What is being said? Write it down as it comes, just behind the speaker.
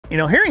You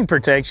know, hearing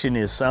protection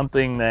is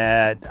something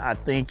that I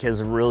think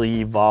has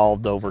really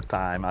evolved over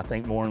time. I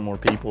think more and more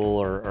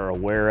people are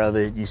aware of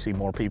it. You see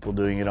more people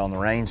doing it on the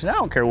range. And I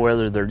don't care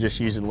whether they're just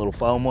using little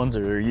foam ones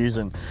or they're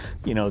using,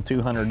 you know,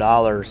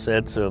 $200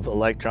 sets of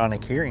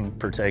electronic hearing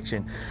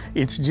protection.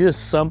 It's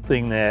just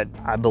something that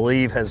I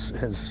believe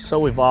has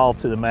so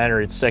evolved to the matter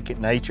it's second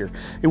nature.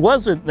 It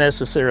wasn't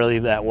necessarily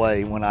that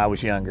way when I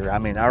was younger. I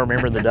mean, I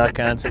remember the duck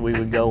hunts that we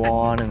would go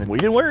on and we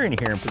didn't wear any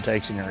hearing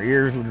protection. Our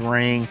ears would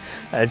ring.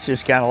 It's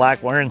just kind of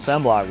like wearing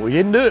sunblock. We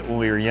didn't do it when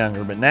we were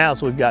younger, but now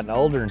as we've gotten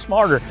older and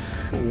smarter,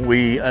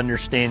 we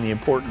understand the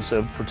importance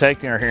of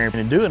protecting our hearing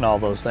and doing all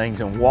those things.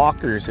 And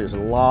Walkers has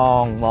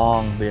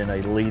long been a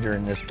leader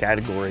in this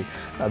category.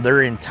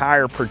 Their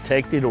entire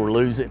protect it or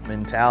lose it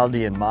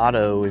mentality and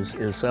motto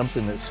is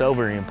something that's so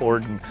very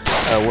important.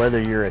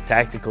 Whether you're a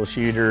tactical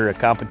shooter, a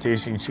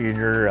competition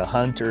shooter, a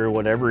hunter,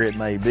 whatever it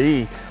may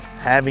be,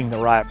 having the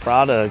right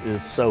product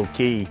is so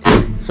key.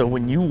 So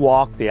when you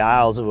walk the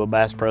aisles of a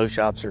Bass Pro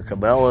Shops or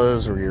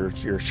Cabela's, or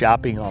you're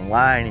shopping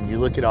online and you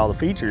look at all the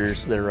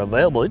features that are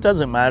available, it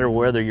doesn't matter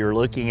whether you're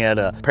looking at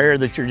a pair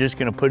that you're just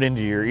gonna put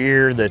into your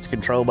ear that's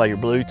controlled by your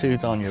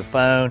Bluetooth on your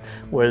phone,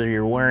 whether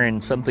you're wearing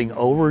something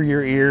over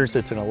your ears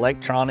that's an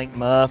electronic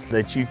muff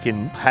that you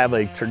can have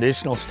a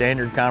traditional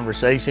standard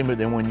conversation, but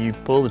then when you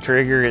pull the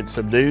trigger, it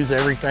subdues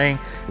everything.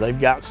 They've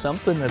got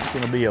something that's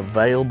gonna be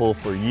available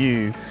for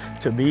you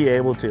to be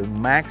able to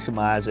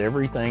maximize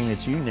everything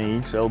that you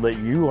need so that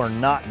you are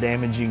not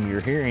damaging your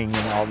hearing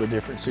in all the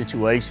different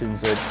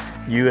situations that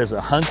you as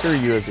a hunter,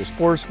 you as a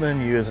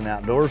sportsman, you as an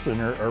outdoorsman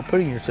are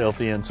putting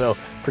yourself in. So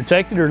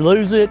protect it or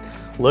lose it.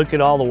 Look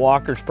at all the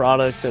Walkers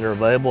products that are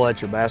available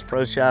at your Bass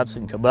Pro Shops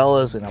and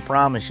Cabela's, and I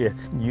promise you,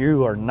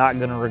 you are not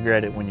gonna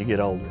regret it when you get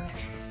older.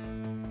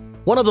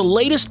 One of the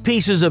latest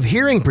pieces of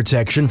hearing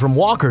protection from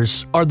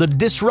Walkers are the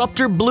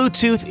Disruptor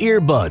Bluetooth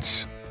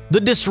earbuds. The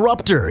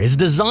Disruptor is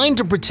designed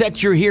to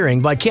protect your hearing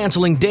by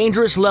canceling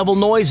dangerous level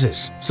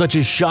noises, such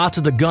as shots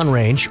at the gun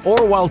range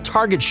or while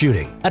target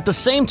shooting. At the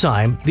same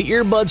time, the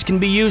earbuds can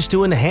be used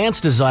to enhance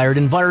desired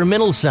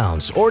environmental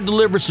sounds or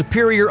deliver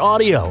superior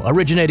audio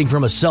originating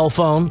from a cell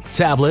phone,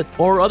 tablet,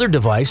 or other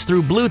device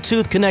through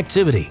Bluetooth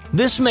connectivity.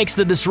 This makes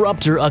the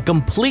Disruptor a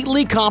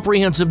completely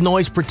comprehensive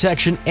noise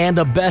protection and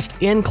a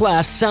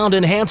best-in-class sound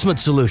enhancement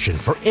solution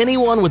for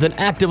anyone with an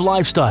active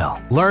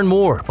lifestyle. Learn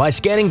more by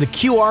scanning the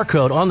QR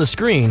code on the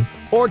screen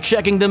or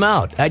checking them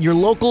out at your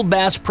local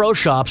Bass Pro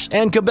Shops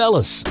and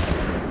Cabela's.